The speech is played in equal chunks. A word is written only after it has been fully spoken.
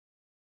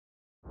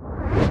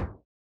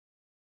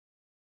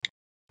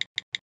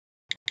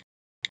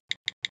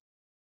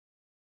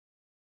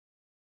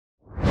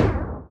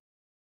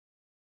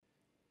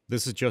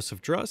This is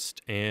Joseph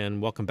Drust,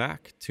 and welcome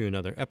back to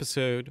another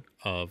episode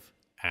of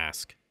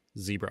Ask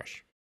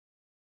ZBrush.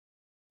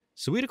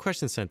 So we had a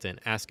question sent in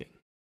asking,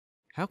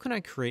 how can I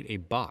create a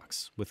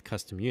box with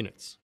custom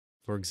units?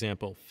 For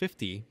example,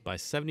 50 by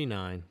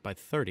 79 by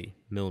 30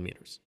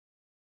 millimeters.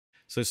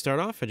 So to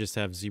start off, I just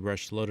have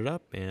ZBrush loaded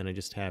up, and I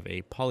just have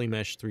a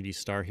Polymesh 3D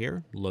star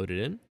here loaded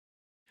in.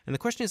 And the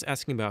question is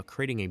asking about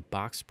creating a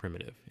box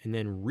primitive and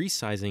then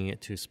resizing it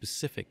to a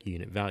specific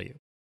unit value.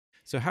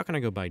 So how can I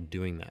go by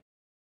doing that?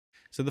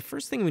 So the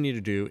first thing we need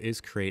to do is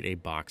create a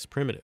box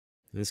primitive.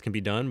 And this can be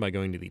done by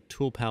going to the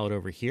tool palette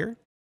over here.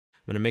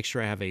 I'm going to make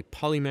sure I have a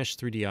Polymesh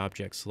 3D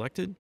object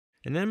selected,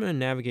 and then I'm going to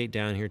navigate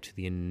down here to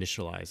the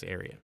Initialize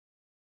area.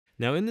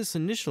 Now in this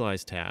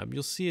Initialize tab,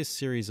 you'll see a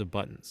series of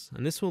buttons,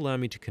 and this will allow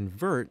me to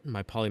convert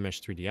my Polymesh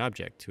 3D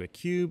object to a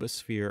cube, a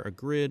sphere, a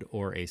grid,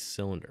 or a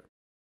cylinder.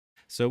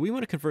 So we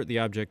want to convert the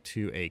object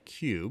to a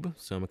cube,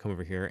 so I'm going to come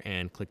over here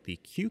and click the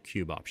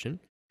Q-Cube option.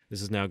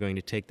 This is now going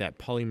to take that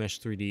Polymesh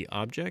 3D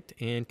object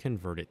and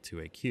convert it to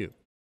a cube.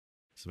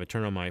 So if I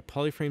turn on my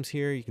polyframes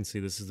here, you can see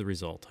this is the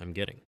result I'm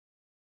getting.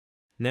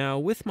 Now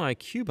with my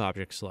cube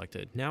object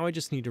selected, now I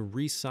just need to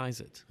resize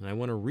it. And I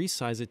want to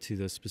resize it to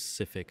those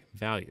specific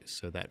values,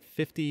 so that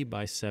 50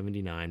 by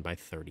 79 by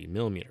 30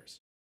 millimeters.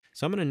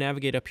 So I'm going to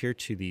navigate up here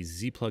to the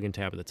Z plugin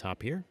tab at the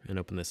top here and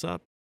open this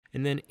up.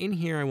 And then in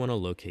here, I want to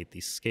locate the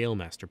Scale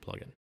Master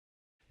plugin.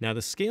 Now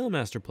the Scale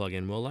Master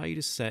plugin will allow you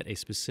to set a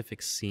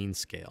specific scene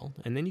scale,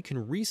 and then you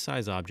can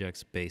resize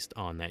objects based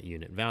on that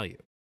unit value.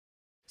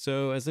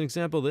 So as an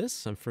example of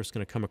this, I'm first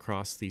going to come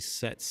across the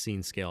Set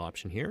Scene Scale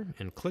option here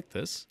and click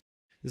this.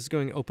 This is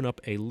going to open up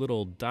a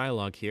little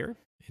dialog here.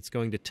 It's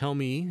going to tell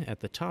me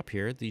at the top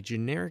here the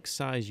generic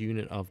size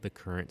unit of the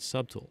current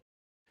subtool.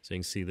 So you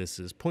can see this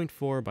is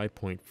 0.4 by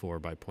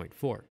 0.4 by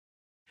 0.4.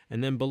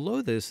 And then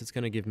below this, it's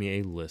going to give me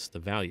a list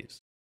of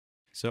values.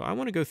 So I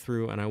want to go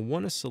through and I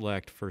want to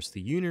select first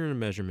the unit of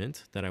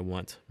measurement that I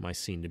want my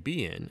scene to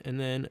be in, and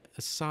then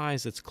a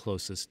size that's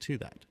closest to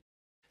that.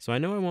 So I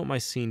know I want my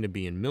scene to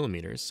be in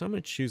millimeters, so I'm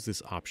going to choose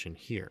this option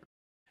here.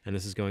 And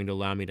this is going to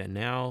allow me to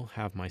now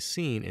have my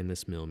scene in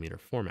this millimeter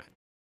format.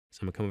 So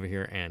I'm going to come over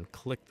here and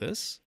click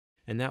this,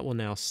 and that will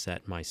now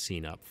set my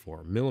scene up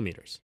for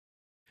millimeters.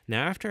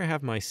 Now after I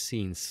have my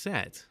scene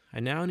set,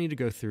 I now need to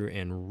go through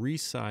and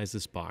resize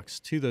this box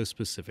to those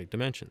specific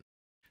dimensions.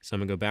 So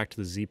I'm going to go back to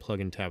the Z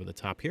plugin tab at the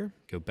top here,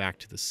 go back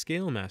to the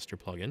Scale Master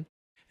plugin,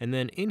 and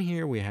then in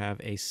here we have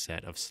a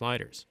set of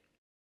sliders.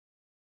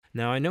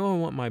 Now I know I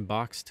want my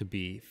box to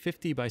be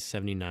 50 by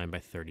 79 by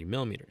 30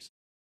 millimeters.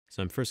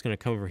 So I'm first going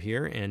to come over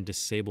here and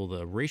disable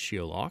the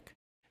ratio lock,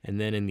 and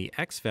then in the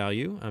X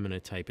value, I'm going to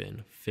type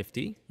in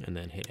 50 and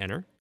then hit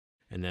enter.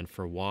 And then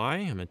for Y,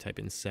 I'm going to type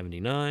in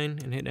 79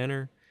 and hit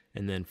enter.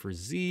 And then for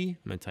Z,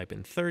 I'm going to type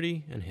in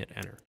 30 and hit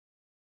enter.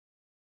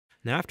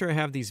 Now after I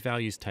have these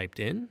values typed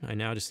in, I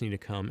now just need to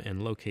come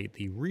and locate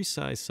the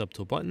Resize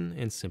subtool button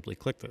and simply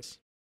click this.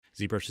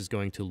 ZBrush is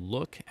going to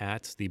look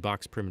at the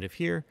box primitive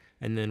here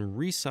and then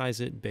resize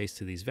it based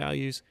to these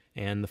values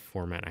and the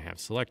format I have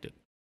selected.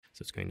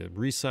 So it's going to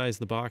resize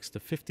the box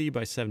to 50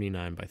 by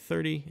 79 by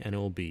 30, and it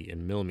will be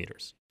in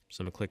millimeters.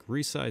 So I'm going to click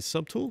Resize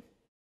Subtool.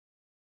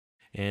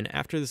 And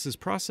after this is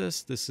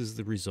processed, this is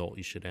the result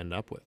you should end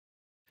up with.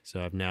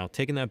 So I've now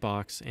taken that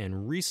box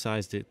and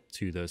resized it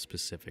to those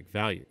specific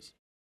values.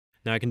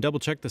 Now I can double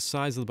check the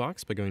size of the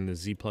box by going to the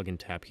Z plugin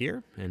tab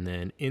here, and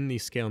then in the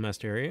Scale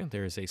Master area,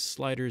 there is a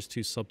sliders to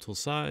subtool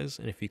size,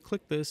 and if you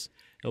click this,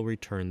 it'll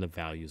return the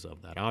values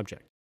of that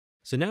object.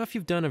 So now if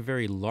you've done a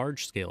very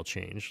large scale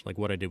change, like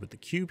what I did with the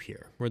cube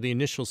here, where the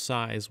initial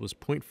size was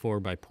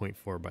 0.4 by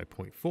 0.4 by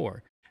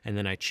 0.4, and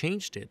then I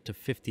changed it to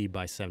 50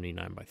 by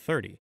 79 by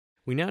 30,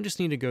 we now just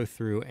need to go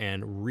through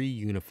and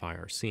reunify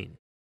our scene.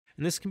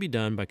 And this can be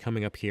done by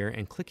coming up here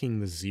and clicking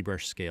the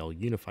ZBrush Scale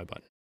Unify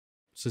button.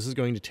 So this is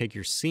going to take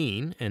your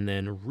scene and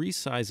then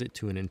resize it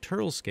to an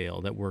internal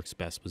scale that works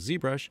best with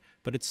ZBrush,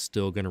 but it's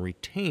still going to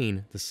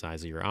retain the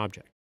size of your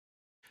object.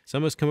 So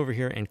I'm going to come over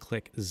here and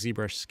click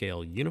ZBrush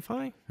Scale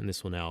Unify, and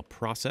this will now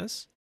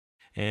process.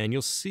 And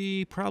you'll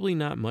see probably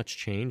not much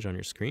change on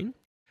your screen,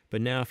 but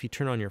now if you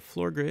turn on your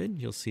floor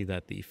grid, you'll see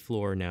that the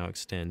floor now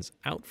extends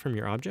out from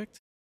your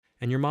object,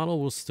 and your model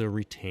will still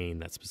retain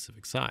that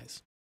specific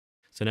size.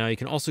 So now you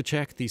can also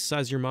check the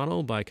size of your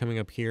model by coming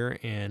up here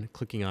and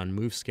clicking on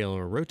Move, Scale,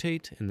 or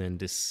Rotate, and then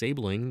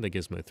disabling the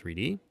Gizmo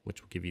 3D, which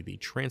will give you the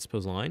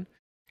transpose line.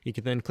 You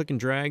can then click and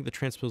drag the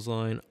transpose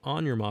line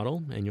on your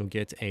model, and you'll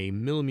get a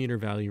millimeter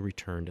value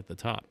returned at the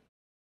top.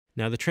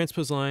 Now the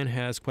transpose line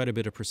has quite a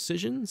bit of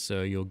precision,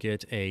 so you'll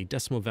get a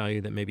decimal value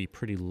that may be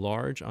pretty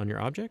large on your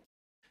object.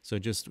 So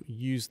just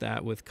use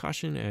that with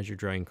caution as you're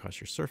dragging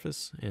across your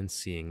surface and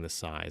seeing the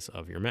size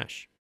of your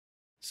mesh.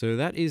 So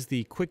that is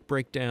the quick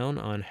breakdown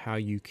on how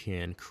you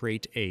can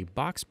create a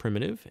box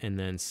primitive and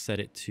then set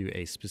it to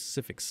a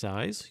specific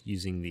size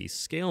using the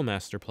Scale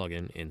Master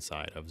plugin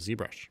inside of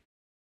ZBrush.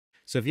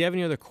 So if you have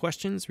any other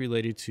questions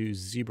related to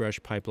ZBrush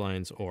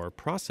pipelines or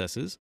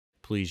processes,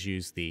 please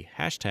use the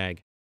hashtag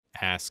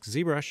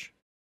AskZBrush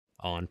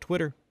on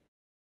Twitter.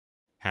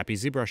 Happy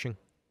ZBrushing!